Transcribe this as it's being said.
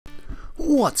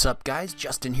What's up guys,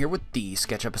 Justin here with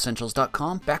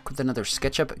TheSketchUpEssentials.com, back with another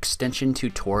SketchUp extension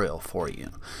tutorial for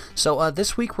you. So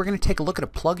this week we're going to take a look at a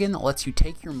plugin that lets you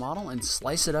take your model and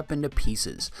slice it up into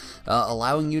pieces,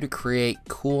 allowing you to create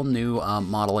cool new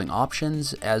modeling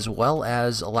options, as well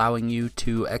as allowing you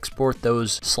to export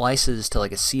those slices to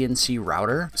like a CNC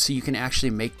router so you can actually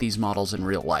make these models in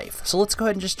real life. So let's go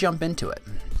ahead and just jump into it.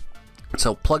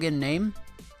 So plugin name,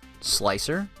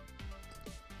 Slicer.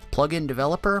 Plugin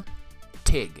developer,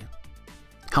 TIG.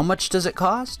 How much does it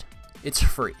cost? It's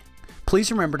free.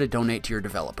 Please remember to donate to your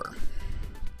developer.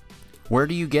 Where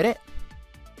do you get it?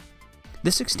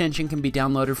 This extension can be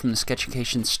downloaded from the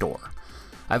Sketchucation store.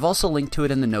 I've also linked to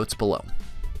it in the notes below.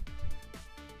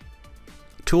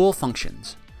 Tool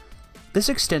functions. This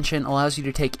extension allows you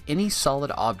to take any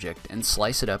solid object and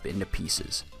slice it up into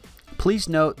pieces. Please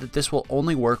note that this will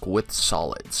only work with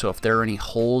solid, so if there are any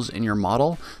holes in your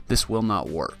model, this will not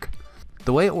work.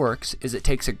 The way it works is it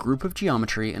takes a group of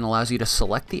geometry and allows you to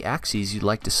select the axes you'd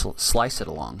like to slice it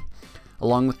along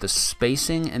with the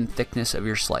spacing and thickness of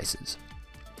your slices.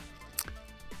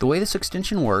 The way this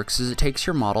extension works is it takes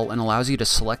your model and allows you to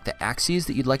select the axes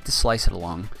that you'd like to slice it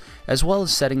along, as well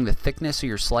as setting the thickness of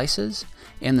your slices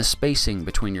and the spacing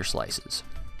between your slices.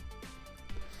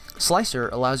 Slicer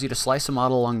allows you to slice a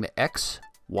model along the X,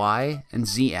 Y, and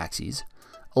Z axes,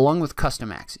 along with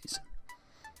custom axes.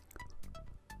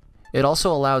 It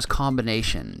also allows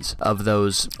combinations of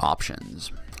those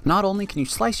options. Not only can you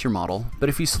slice your model, but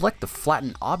if you select the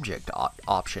flatten object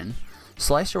option,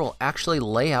 Slicer will actually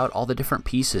lay out all the different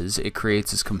pieces it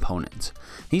creates as components.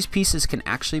 These pieces can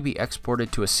actually be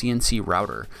exported to a CNC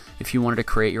router if you wanted to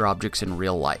create your objects in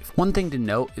real life. One thing to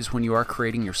note is when you are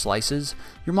creating your slices,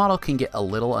 your model can get a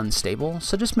little unstable,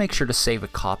 so just make sure to save a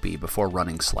copy before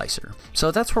running Slicer.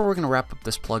 So that's where we're going to wrap up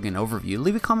this plugin overview.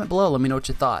 Leave a comment below, let me know what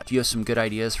you thought. If you have some good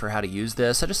ideas for how to use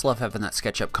this, I just love having that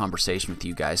SketchUp conversation with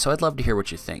you guys, so I'd love to hear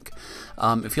what you think.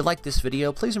 If you like this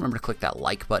video, please remember to click that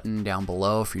like button down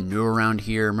below. If you're new around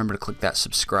here, remember to click that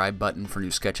subscribe button for new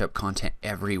SketchUp content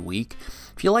every week.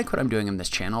 If you like what I'm doing on this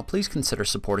channel, please consider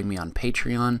supporting me on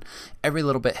Patreon. Every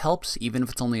little bit helps, even if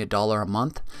it's only $1 a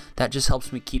month. That just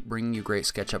helps me keep bringing you great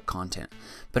SketchUp content.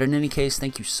 But in any case,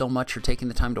 thank you so much for taking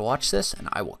the time to watch this, and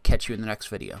I will catch you in the next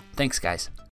video. Thanks, guys.